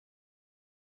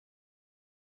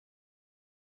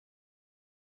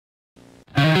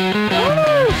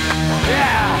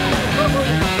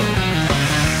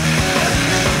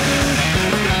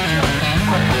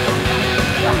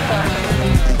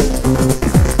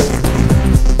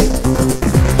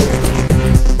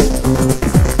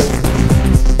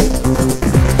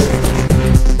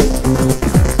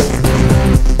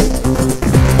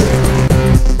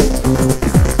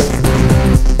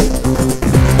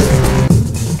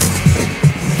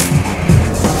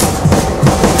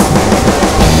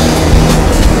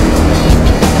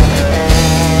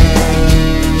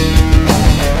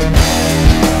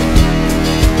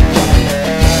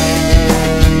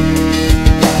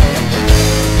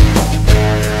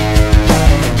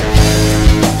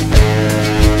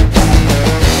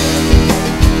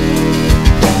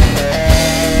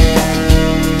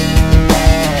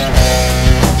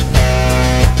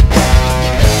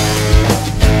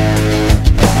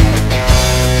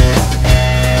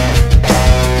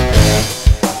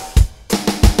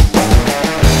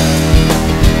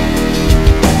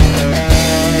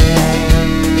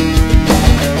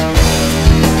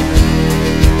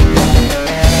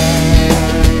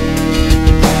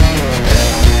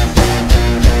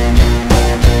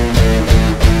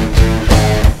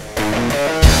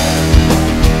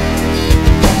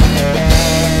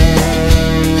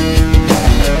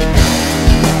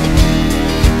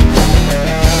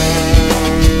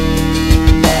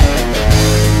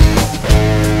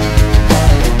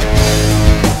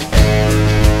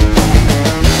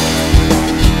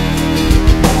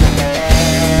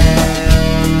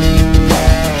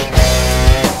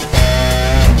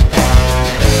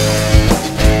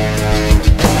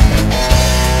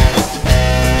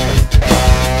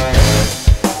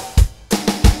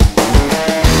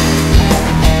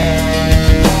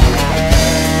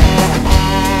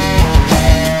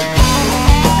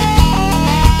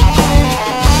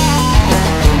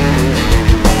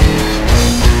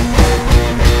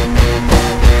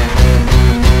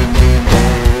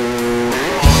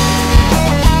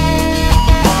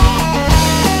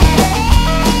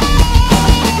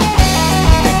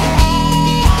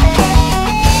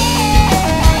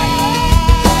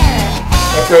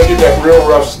after I did that real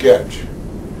rough sketch,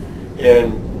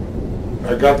 and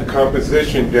I got the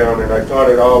composition down, and I thought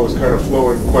it all was kind of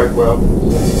flowing quite well.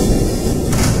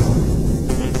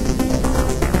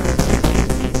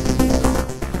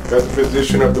 Got the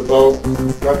position of the boat,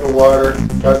 got the water,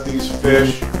 got these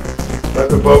fish, got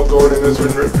the boat going in this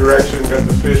direction, got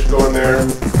the fish going there.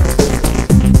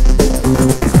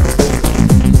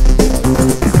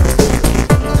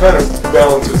 It kind of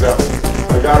balances out.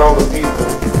 I got all the people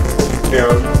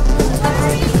down.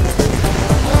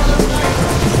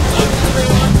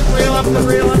 Up the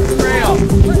rail, up the rail.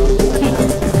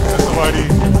 That's a lot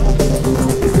easier.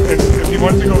 If he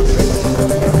wants to go...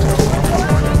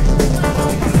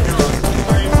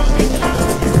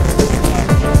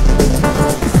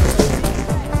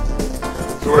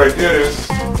 So what I did is,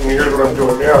 and here's what I'm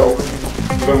doing now,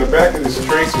 is on the back of this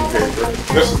tracing paper,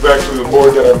 this is actually the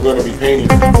board that I'm going to be painting.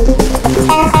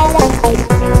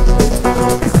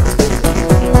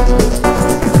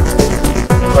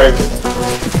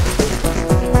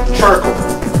 Charcoal.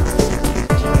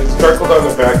 It's charcoaled on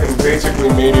the back and basically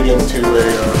made it into a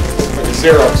like a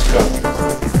Xerox cup,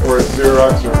 or a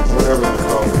Xerox, or whatever they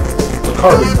call it, a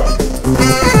carbon cup.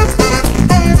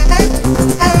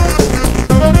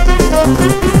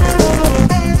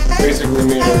 Basically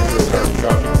made it into a carbon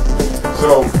cup.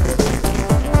 So,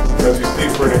 as you see,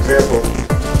 for an example,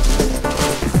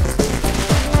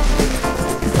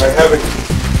 I haven't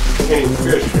any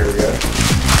fish here yet.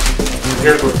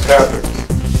 Here's what's happened.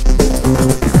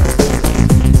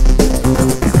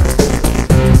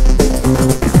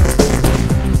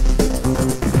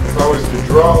 If I was to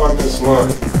draw on this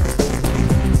line,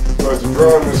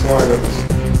 on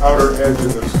this outer edge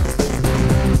of this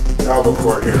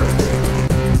albacore here,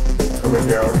 coming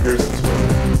down, here's its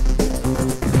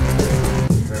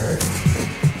Alright.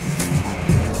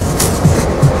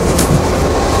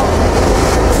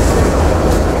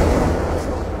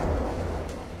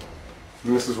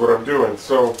 And this is what I'm doing.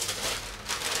 So,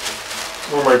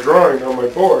 on my drawing on my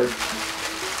board,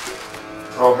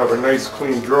 I'll have a nice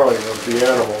clean drawing of the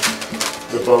animal,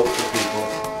 the boat, the people.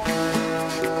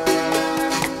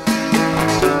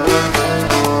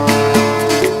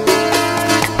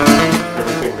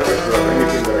 Everything that I draw,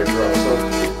 anything that I draw. So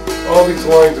all these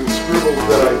lines and scribbles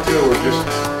that I do are just,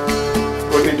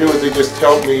 what they do is they just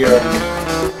help me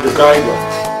the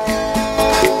guidelines.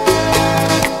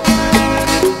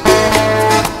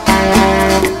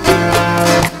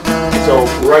 So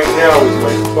right now is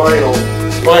my final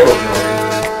drawing.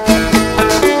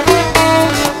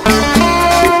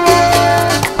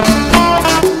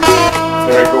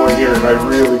 Then I go in here and I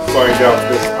really find out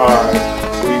this eye,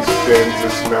 these fins,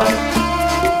 this mouth.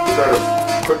 Try to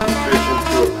put the fish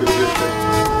into a position.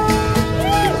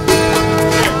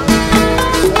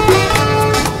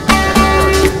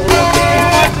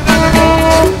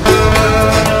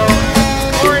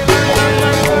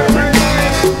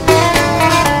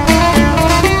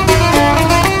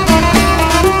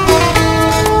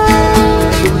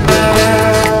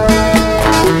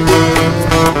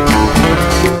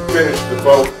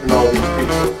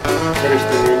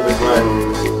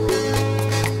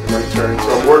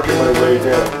 Working my way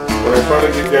down. When I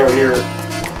finally get down here and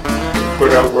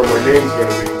put out where my name's going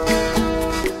to be,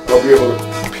 I'll be able to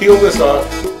peel this off,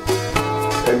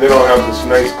 and then I'll have this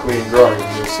nice clean drawing.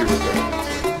 You'll see what that is.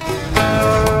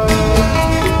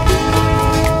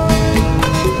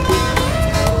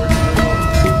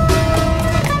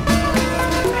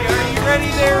 Hey, are you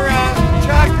ready there,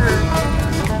 Chuck?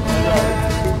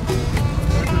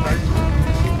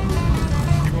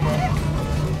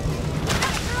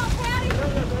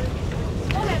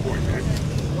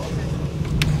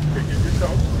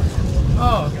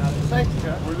 Oh, got it. Thank you,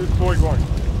 Chuck. Where's this boy going?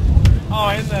 Oh,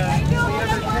 in the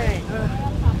other tank.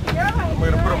 I'm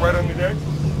going to put him right on the deck?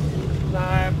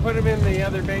 I put him in the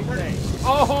other bait tank.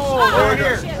 Oh, they're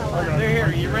here. They're here.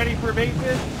 You ready for bait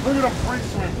fish? Look at him free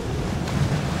swim.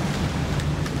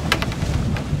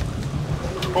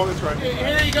 Pull this right.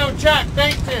 Here you go, Chuck.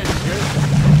 Bait fish.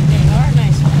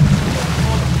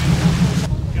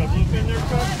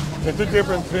 It's a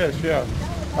different fish, yeah.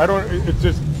 I don't, it's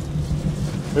just,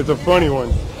 it's a funny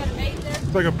one.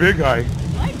 It's like a big eye.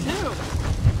 Mine too.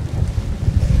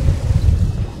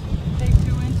 Take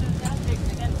 2 inches, that takes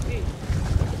 10 feet.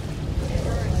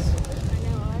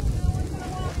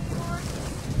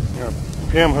 Yeah,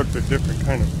 Pam hooked a different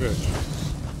kind of fish.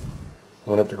 I'm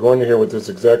going to have to go into here with this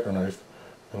X-Acto knife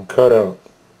and cut out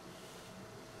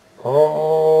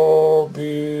all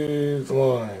these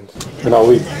lines. And I'll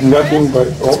leave nothing but,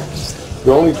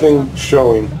 the only thing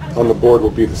showing on the board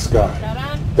will be the sky.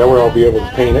 That way I'll be able to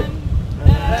paint it,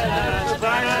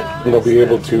 and I'll be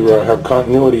able to have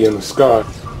continuity in the sky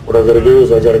what I've got to do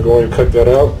is I've got to go and cut that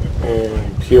out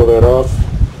and peel that off,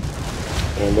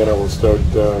 and then I will start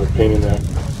painting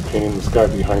the sky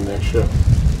behind that ship.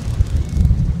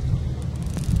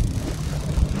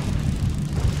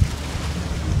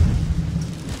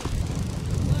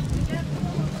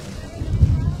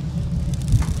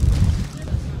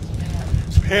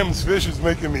 Pam's fish is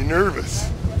making me nervous.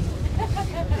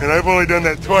 And I've only done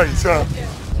that twice, huh?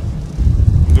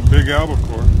 It's a big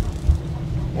albacore.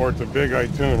 Or it's a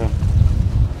big-eyed tuna.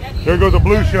 There goes a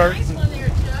blue shark.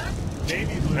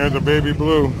 There's a baby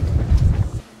blue.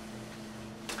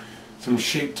 Some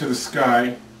shape to the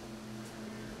sky.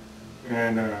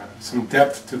 And some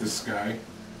depth to the sky.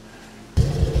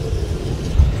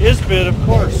 Isbit, of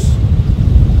course.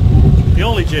 The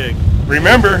only jig.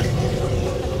 Remember,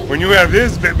 when you have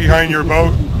Isbit behind your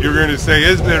boat, you're going to say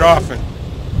Isbit often.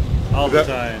 All the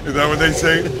time. Is that what they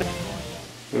say?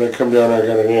 When I come down, I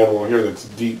got an animal here that's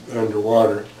deep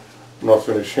underwater, and I'll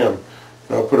finish him.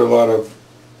 And I'll put a lot of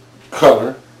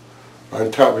color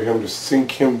on top of him to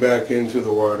sink him back into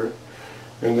the water.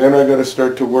 And then I got to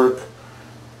start to work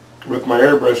with my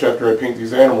airbrush after I paint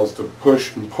these animals to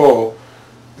push and pull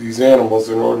these animals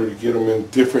in order to get them in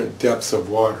different depths of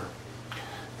water.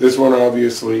 This one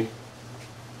obviously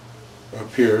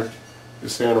up here,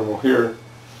 this animal here,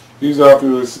 he's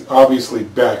obviously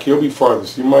back. He'll be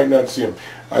farthest. You might not see him.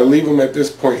 I leave him at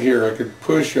this point here. I could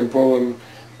push and pull him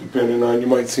depending on, you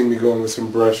might see me going with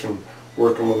some brush and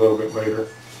work him a little bit later.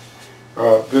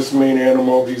 This main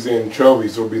animal, these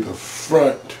anchovies, will be the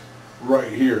front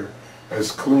right here,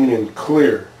 as clean and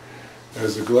clear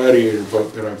as the gladiator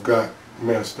boat that I've got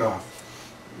messed off.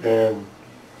 And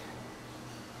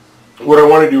what I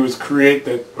want to do is create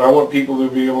that. I want people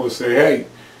to be able to say, hey,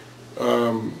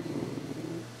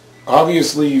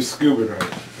 obviously you scuba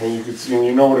dive, and you can see, and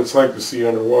you know what it's like to see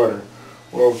underwater.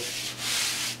 Well,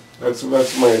 that's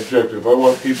my objective. I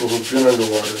want people who've been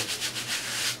underwater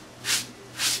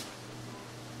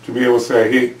to be able to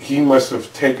say, hey, he must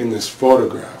have taken this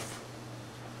photograph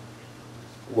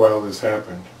while this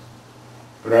happened.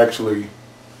 But actually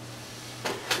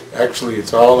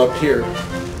it's all up here.